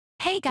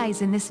Hey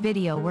guys, in this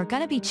video we're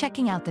gonna be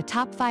checking out the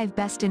top 5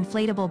 best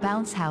inflatable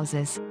bounce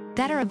houses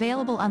that are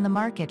available on the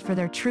market for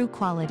their true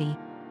quality.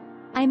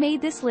 I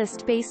made this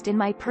list based in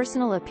my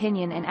personal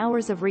opinion and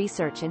hours of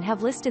research and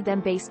have listed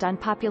them based on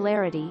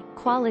popularity,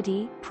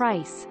 quality,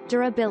 price,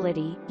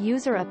 durability,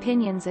 user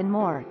opinions and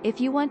more.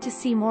 If you want to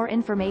see more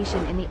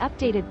information in the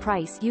updated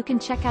price, you can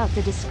check out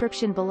the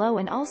description below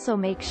and also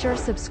make sure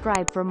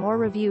subscribe for more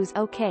reviews.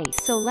 Okay,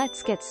 so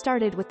let's get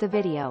started with the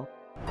video.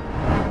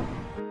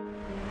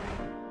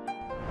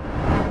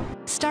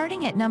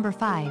 Starting at number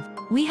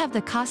 5, we have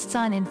the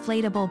Costzon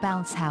Inflatable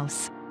Bounce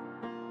House.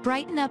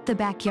 Brighten up the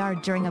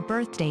backyard during a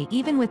birthday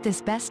even with this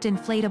best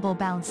inflatable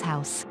bounce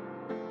house.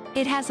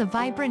 It has a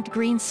vibrant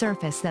green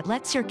surface that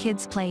lets your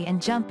kids play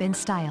and jump in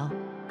style.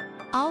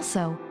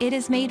 Also, it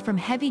is made from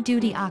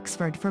heavy-duty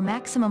Oxford for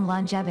maximum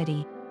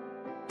longevity.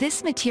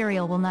 This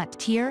material will not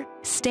tear,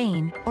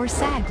 stain, or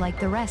sag like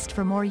the rest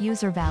for more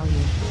user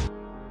value.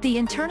 The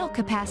internal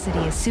capacity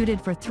is suited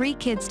for 3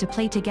 kids to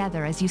play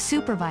together as you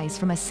supervise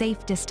from a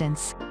safe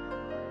distance.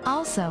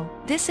 Also,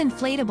 this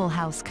inflatable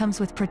house comes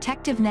with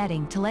protective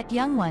netting to let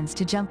young ones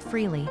to jump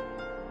freely.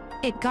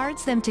 It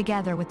guards them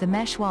together with the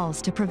mesh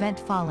walls to prevent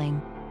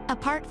falling.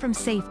 Apart from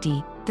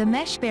safety, the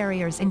mesh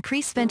barriers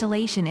increase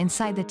ventilation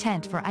inside the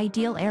tent for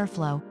ideal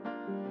airflow.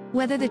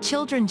 Whether the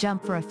children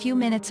jump for a few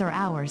minutes or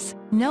hours,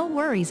 no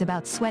worries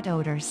about sweat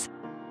odors.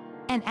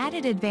 An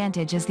added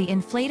advantage is the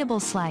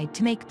inflatable slide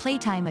to make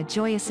playtime a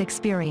joyous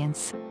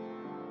experience.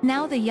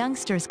 Now the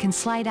youngsters can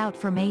slide out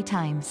for May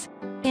times.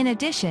 In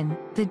addition,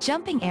 the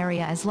jumping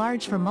area is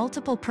large for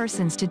multiple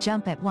persons to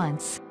jump at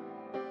once.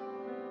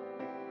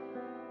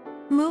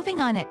 Moving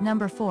on at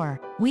number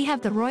 4, we have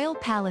the Royal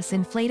Palace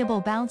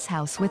Inflatable Bounce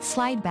House with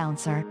Slide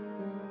Bouncer.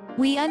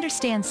 We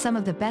understand some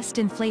of the best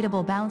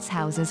inflatable bounce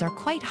houses are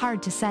quite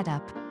hard to set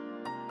up.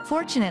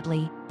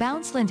 Fortunately,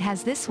 Bounceland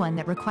has this one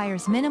that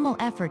requires minimal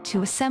effort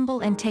to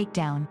assemble and take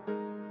down.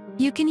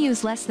 You can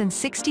use less than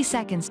 60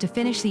 seconds to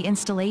finish the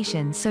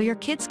installation so your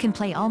kids can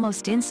play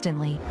almost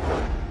instantly.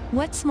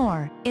 What's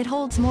more, it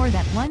holds more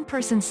than one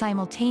person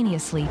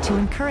simultaneously to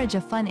encourage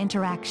a fun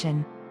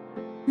interaction.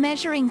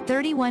 Measuring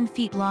 31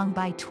 feet long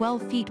by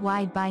 12 feet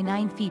wide by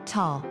 9 feet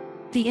tall,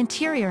 the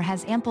interior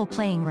has ample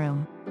playing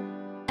room.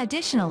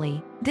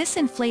 Additionally, this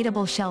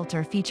inflatable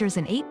shelter features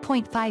an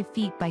 8.5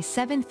 feet by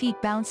 7 feet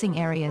bouncing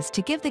areas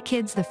to give the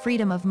kids the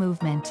freedom of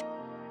movement.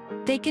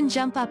 They can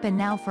jump up and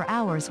down for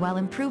hours while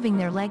improving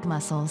their leg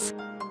muscles.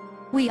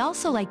 We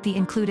also like the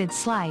included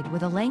slide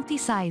with a lengthy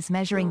size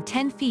measuring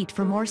 10 feet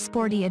for more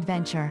sporty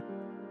adventure.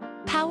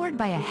 Powered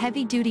by a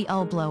heavy-duty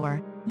hull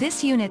blower,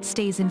 this unit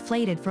stays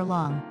inflated for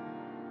long.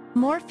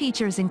 More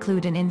features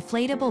include an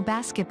inflatable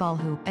basketball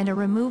hoop and a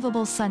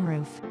removable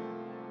sunroof.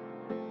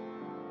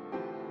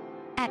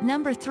 At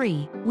number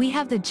 3, we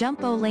have the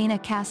Jumbo Lene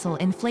Castle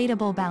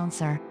Inflatable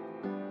Bouncer.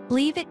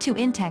 Leave it to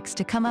Intex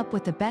to come up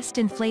with the best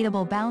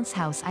inflatable bounce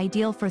house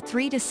ideal for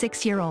 3 to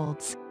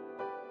 6-year-olds.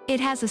 It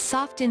has a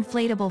soft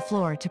inflatable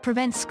floor to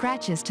prevent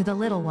scratches to the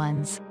little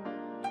ones.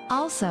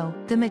 Also,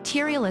 the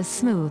material is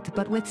smooth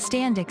but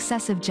withstand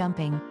excessive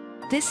jumping.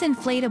 This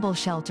inflatable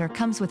shelter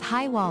comes with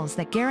high walls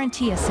that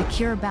guarantee a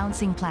secure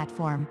bouncing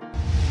platform.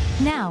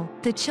 Now,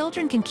 the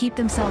children can keep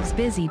themselves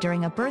busy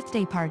during a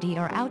birthday party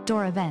or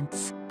outdoor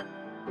events.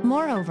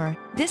 Moreover,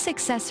 this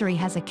accessory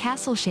has a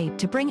castle shape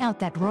to bring out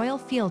that royal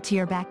feel to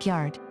your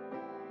backyard.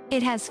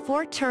 It has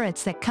 4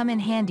 turrets that come in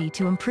handy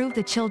to improve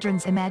the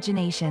children's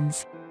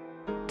imaginations.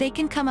 They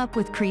can come up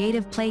with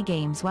creative play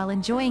games while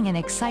enjoying an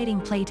exciting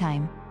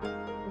playtime.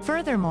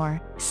 Furthermore,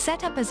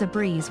 set up as a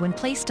breeze when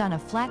placed on a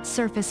flat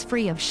surface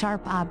free of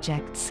sharp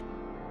objects.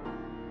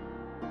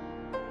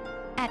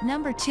 At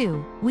number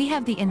 2, we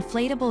have the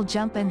Inflatable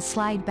Jump and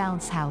Slide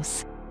Bounce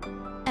House.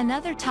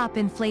 Another top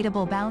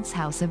inflatable bounce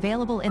house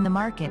available in the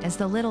market is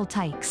the Little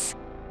Tykes.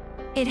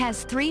 It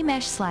has 3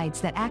 mesh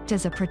slides that act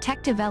as a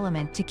protective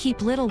element to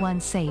keep little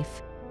ones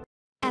safe.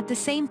 At the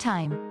same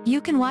time, you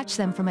can watch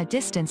them from a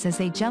distance as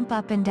they jump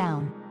up and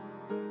down.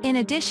 In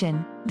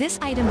addition, this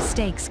item's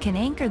stakes can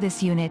anchor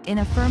this unit in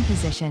a firm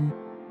position.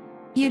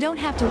 You don't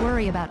have to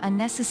worry about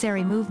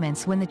unnecessary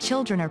movements when the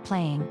children are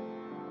playing.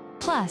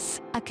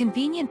 Plus, a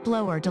convenient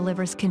blower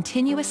delivers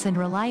continuous and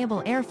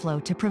reliable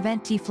airflow to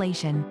prevent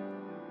deflation.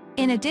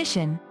 In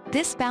addition,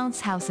 this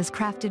bounce house is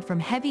crafted from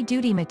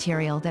heavy-duty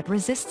material that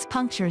resists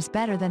punctures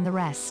better than the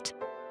rest.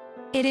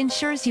 It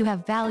ensures you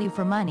have value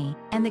for money,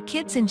 and the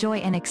kids enjoy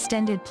an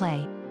extended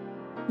play.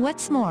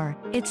 What's more,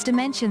 its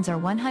dimensions are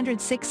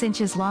 106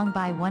 inches long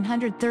by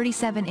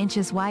 137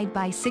 inches wide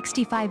by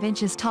 65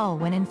 inches tall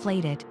when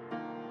inflated.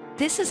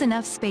 This is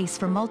enough space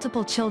for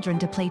multiple children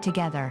to play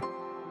together.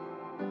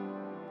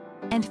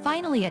 And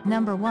finally at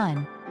number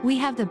 1, we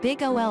have the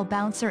Big OL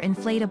Bouncer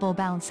Inflatable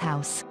Bounce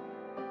House.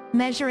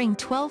 Measuring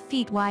 12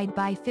 feet wide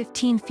by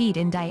 15 feet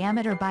in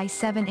diameter by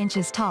 7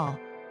 inches tall,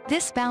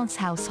 this bounce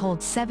house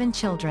holds 7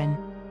 children.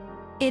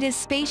 It is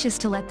spacious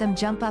to let them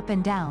jump up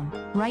and down,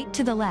 right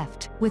to the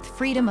left, with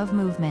freedom of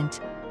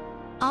movement.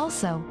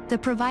 Also, the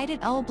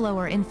provided hull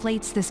blower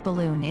inflates this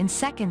balloon in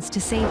seconds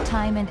to save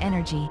time and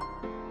energy.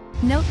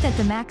 Note that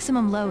the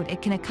maximum load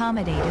it can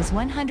accommodate is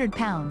 100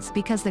 pounds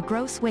because the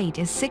gross weight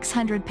is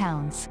 600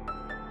 pounds.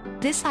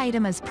 This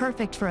item is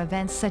perfect for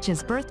events such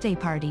as birthday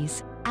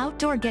parties,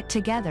 outdoor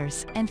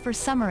get-togethers, and for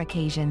summer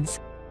occasions.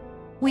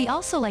 We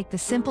also like the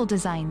simple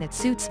design that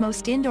suits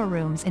most indoor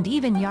rooms and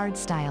even yard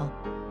style.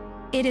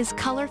 It is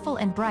colorful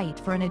and bright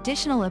for an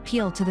additional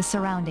appeal to the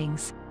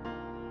surroundings.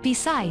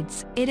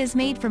 Besides, it is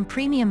made from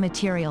premium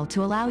material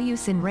to allow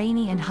use in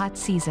rainy and hot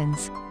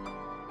seasons.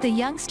 The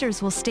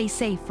youngsters will stay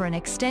safe for an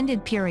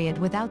extended period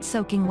without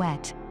soaking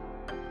wet.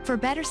 For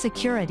better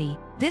security,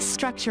 this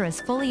structure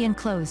is fully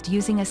enclosed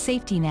using a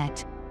safety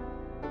net.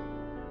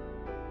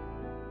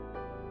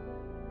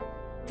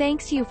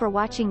 Thanks you for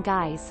watching,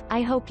 guys.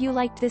 I hope you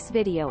liked this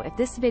video. If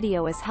this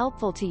video is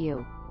helpful to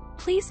you,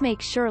 please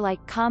make sure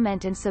like,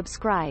 comment and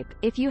subscribe.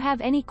 If you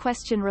have any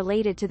question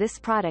related to this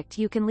product,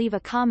 you can leave a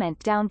comment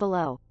down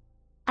below.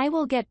 I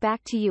will get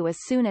back to you as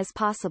soon as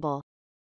possible.